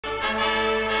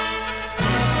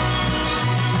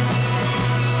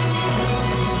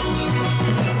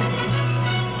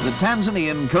The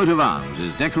Tanzanian Coat of Arms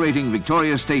is decorating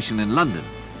Victoria Station in London.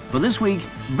 For this week,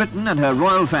 Britain and her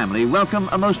royal family welcome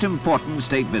a most important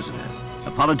state visitor,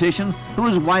 a politician who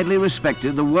is widely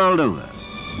respected the world over.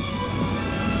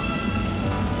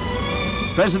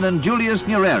 President Julius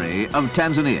Nyerere of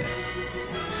Tanzania.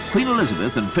 Queen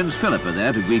Elizabeth and Prince Philip are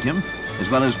there to greet him, as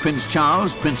well as Prince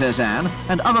Charles, Princess Anne,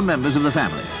 and other members of the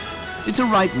family. It's a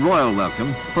right royal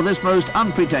welcome for this most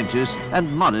unpretentious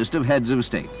and modest of heads of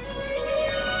state.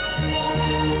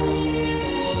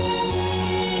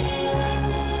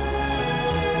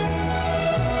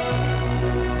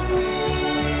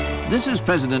 This is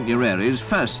President Nyerere's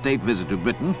first state visit to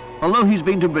Britain, although he's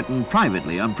been to Britain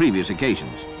privately on previous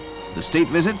occasions. The state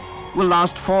visit will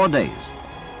last 4 days.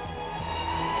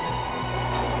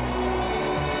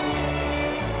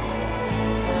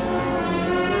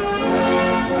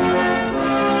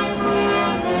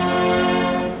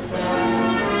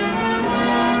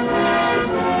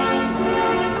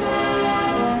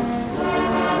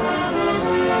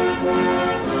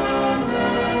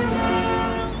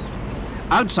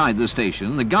 Outside the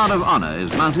station, the Guard of Honour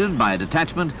is mounted by a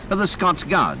detachment of the Scots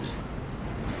Guards.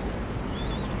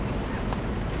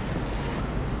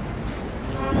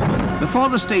 Before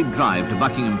the state drive to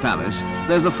Buckingham Palace,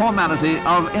 there's the formality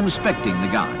of inspecting the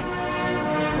guard.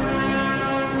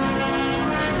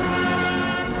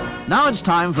 Now it's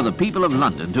time for the people of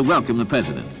London to welcome the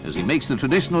President as he makes the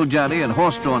traditional journey in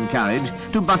horse-drawn carriage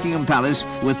to Buckingham Palace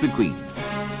with the Queen.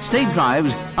 State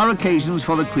drives are occasions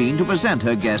for the Queen to present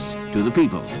her guests to the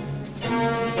people.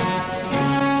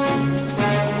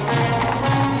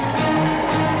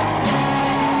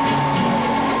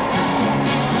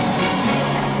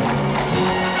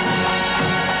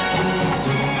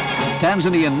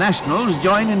 Tanzanian nationals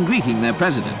join in greeting their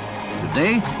president.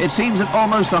 Today, it seems that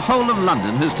almost the whole of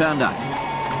London has turned out.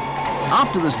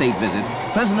 After the state visit,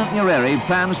 President Nyerere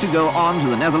plans to go on to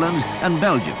the Netherlands and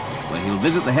Belgium, where he'll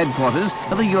visit the headquarters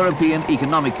of the European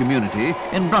Economic Community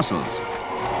in Brussels.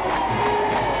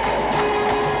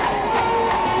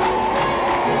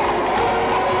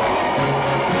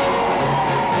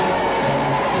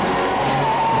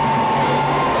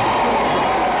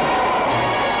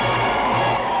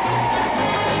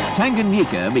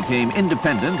 Tanganyika became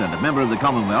independent and a member of the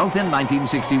Commonwealth in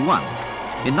 1961.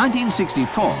 In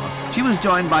 1964, she was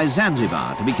joined by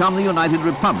Zanzibar to become the United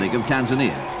Republic of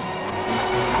Tanzania.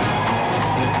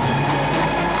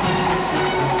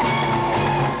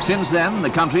 Since then,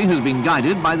 the country has been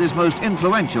guided by this most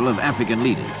influential of African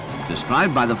leaders,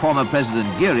 described by the former President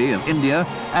Nyerere of India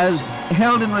as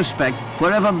held in respect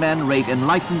wherever men rate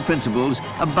enlightened principles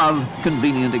above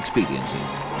convenient expediency.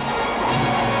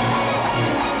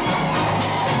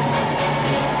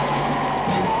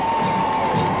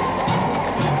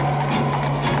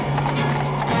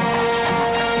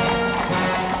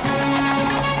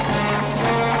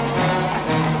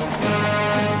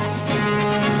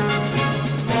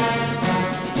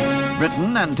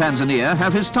 Britain and Tanzania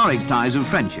have historic ties of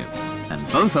friendship,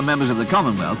 and both are members of the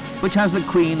Commonwealth, which has the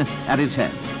Queen at its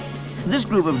head. This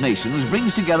group of nations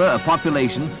brings together a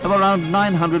population of around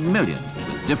 900 million,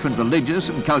 with different religious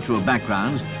and cultural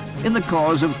backgrounds, in the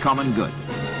cause of common good.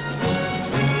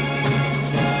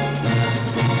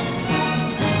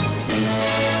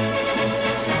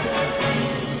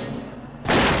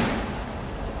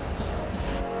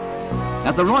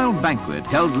 At the royal banquet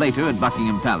held later at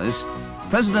Buckingham Palace,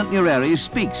 President Nyerere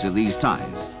speaks of these ties.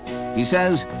 He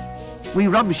says, "We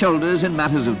rub shoulders in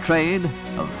matters of trade,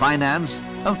 of finance,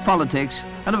 of politics,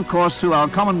 and of course through our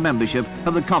common membership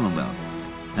of the Commonwealth,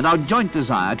 and our joint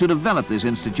desire to develop this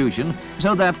institution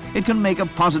so that it can make a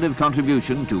positive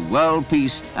contribution to world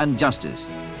peace and justice."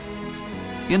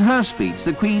 In her speech,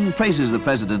 the Queen praises the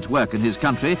President's work in his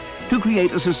country to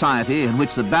create a society in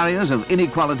which the barriers of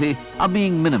inequality are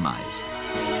being minimized.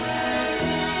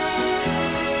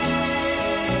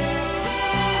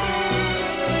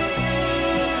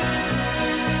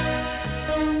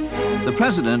 The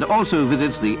President also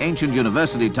visits the ancient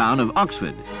university town of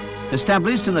Oxford.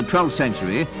 Established in the 12th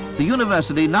century, the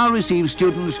university now receives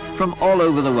students from all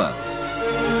over the world.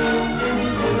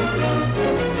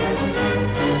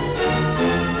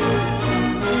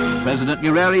 President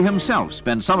Nyerere himself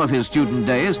spent some of his student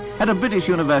days at a British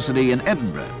university in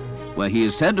Edinburgh, where he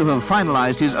is said to have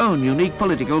finalized his own unique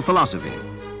political philosophy,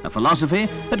 a philosophy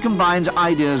that combines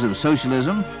ideas of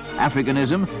socialism,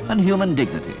 Africanism, and human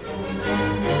dignity.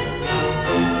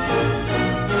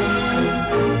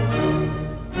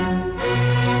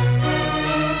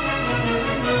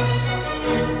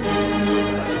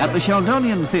 At the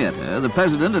Sheldonian Theatre, the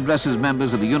President addresses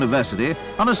members of the university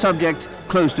on a subject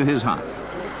close to his heart,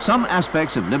 some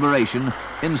aspects of liberation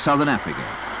in southern Africa.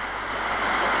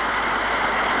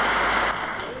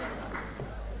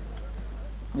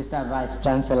 Mr.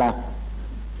 Vice-Chancellor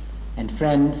and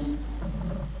friends,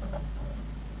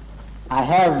 I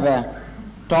have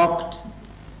talked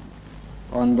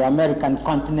on the American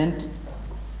continent,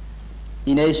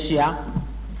 in Asia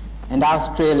and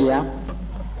Australia,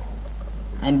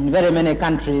 and in very many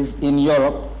countries in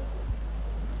Europe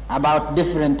about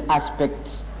different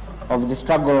aspects of the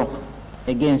struggle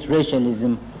against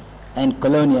racialism and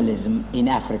colonialism in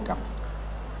Africa.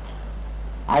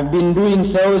 I've been doing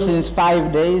so since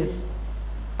 5 days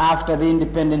after the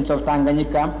independence of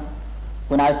Tanganyika,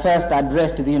 when I first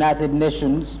addressed the United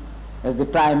Nations as the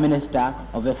Prime Minister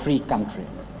of a free country.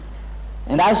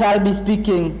 And I shall be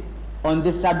speaking on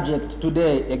this subject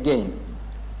today again.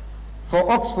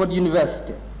 For Oxford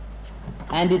University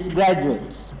and its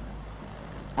graduates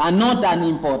are not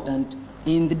unimportant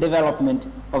in the development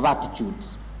of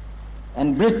attitudes.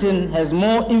 And Britain has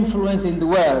more influence in the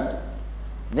world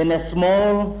than a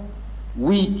small,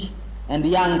 weak, and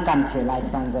young country like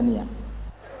Tanzania.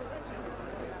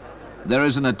 There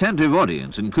is an attentive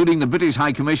audience, including the British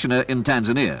High Commissioner in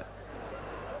Tanzania.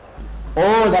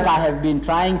 All that I have been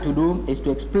trying to do is to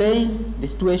explain the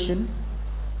situation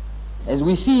as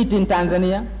we see it in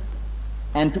Tanzania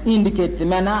and to indicate the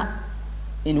manner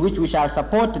in which we shall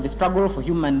support the struggle for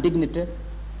human dignity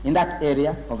in that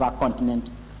area of our continent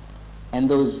and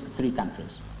those three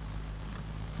countries.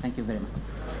 Thank you very much.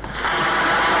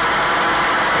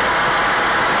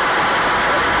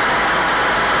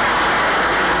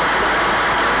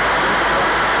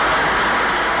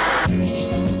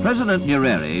 President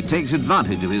Nyerere takes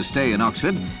advantage of his stay in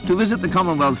Oxford to visit the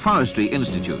Commonwealth Forestry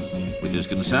Institute, which is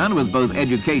concerned with both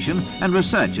education and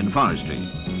research in forestry.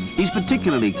 He's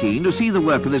particularly keen to see the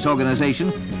work of this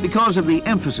organization because of the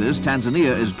emphasis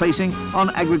Tanzania is placing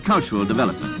on agricultural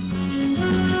development.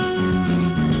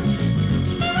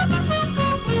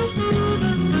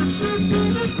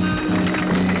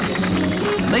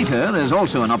 Later, there's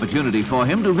also an opportunity for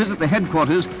him to visit the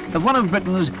headquarters of one of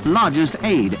Britain's largest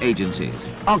aid agencies,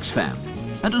 Oxfam,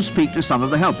 and to speak to some of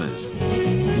the helpers.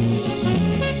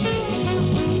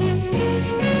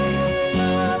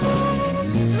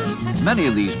 Many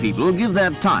of these people give their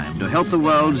time to help the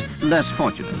world's less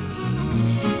fortunate.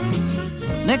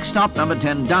 Next stop, number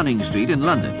 10 Downing Street in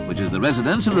London, which is the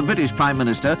residence of the British Prime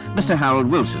Minister, Mr. Harold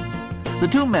Wilson. The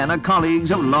two men are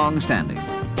colleagues of long standing.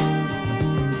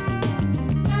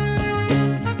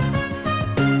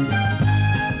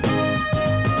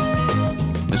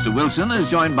 Mr. Wilson is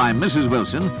joined by Mrs.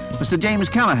 Wilson, Mr. James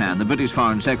Callaghan, the British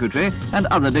Foreign Secretary, and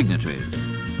other dignitaries.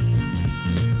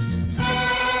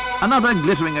 Another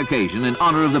glittering occasion in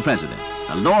honour of the President,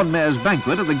 a Lord Mayor's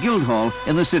banquet at the Guildhall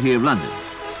in the City of London.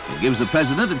 It gives the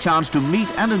President a chance to meet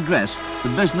and address the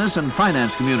business and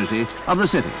finance community of the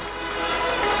city.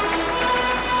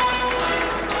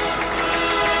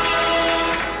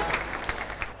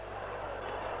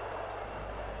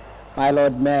 My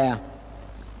Lord Mayor,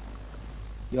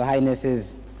 Your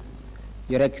Highnesses,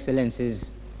 Your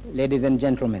Excellencies, ladies and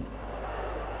gentlemen.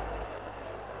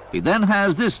 He then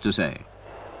has this to say.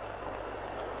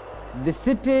 The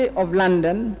City of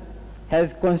London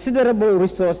has considerable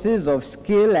resources of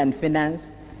skill and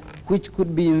finance which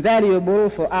could be invaluable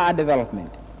for our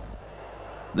development.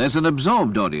 There's an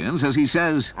absorbed audience as he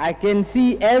says, I can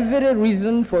see every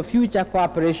reason for future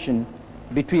cooperation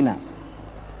between us.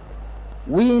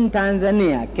 We in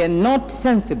Tanzania cannot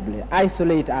sensibly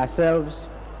isolate ourselves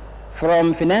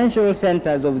from financial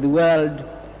centers of the world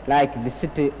like the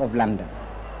City of London.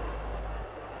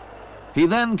 He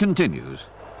then continues.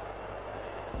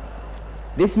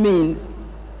 This means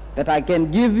that I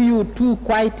can give you two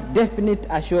quite definite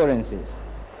assurances.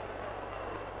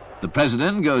 The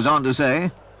President goes on to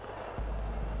say,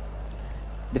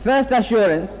 the first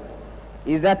assurance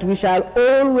is that we shall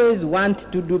always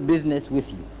want to do business with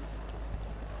you.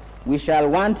 We shall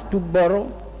want to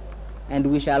borrow and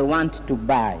we shall want to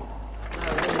buy.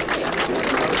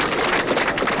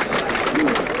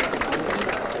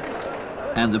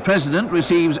 And the President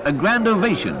receives a grand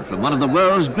ovation from one of the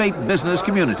world's great business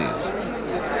communities.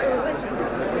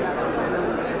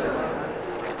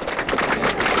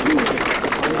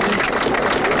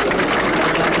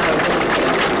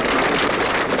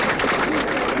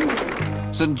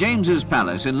 St. James's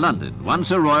Palace in London,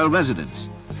 once a royal residence.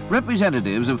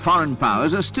 Representatives of foreign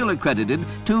powers are still accredited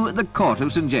to the Court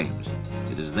of St. James.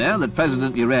 It is there that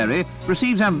President Nyerere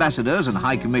receives ambassadors and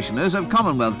high commissioners of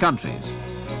Commonwealth countries.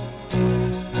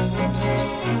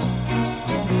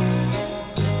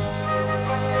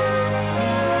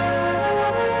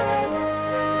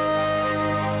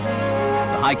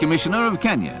 The High Commissioner of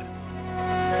Kenya.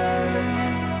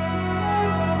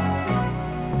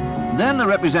 Then a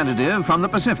representative from the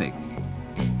Pacific.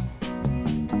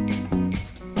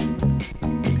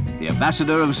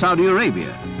 ambassador of Saudi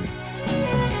Arabia.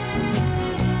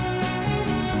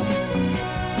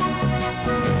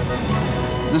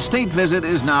 The state visit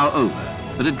is now over,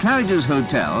 but at Claridges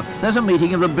Hotel, there's a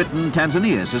meeting of the British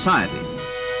Tanzanian Society.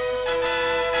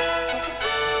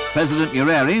 President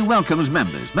Nyerere welcomes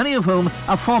members, many of whom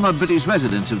are former British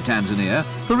residents of Tanzania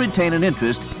who retain an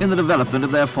interest in the development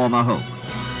of their former home.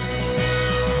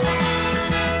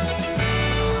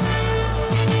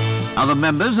 Other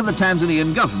members of the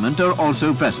Tanzanian government are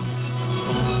also present.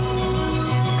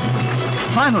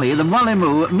 Finally, the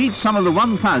Mwalimu meets some of the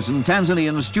 1,000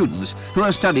 Tanzanian students who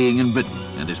are studying in Britain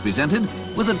and is presented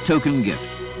with a token gift.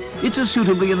 It's a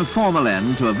suitably informal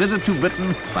end to a visit to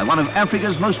Britain by one of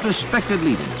Africa's most respected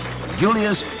leaders,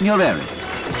 Julius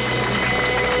Nyerere.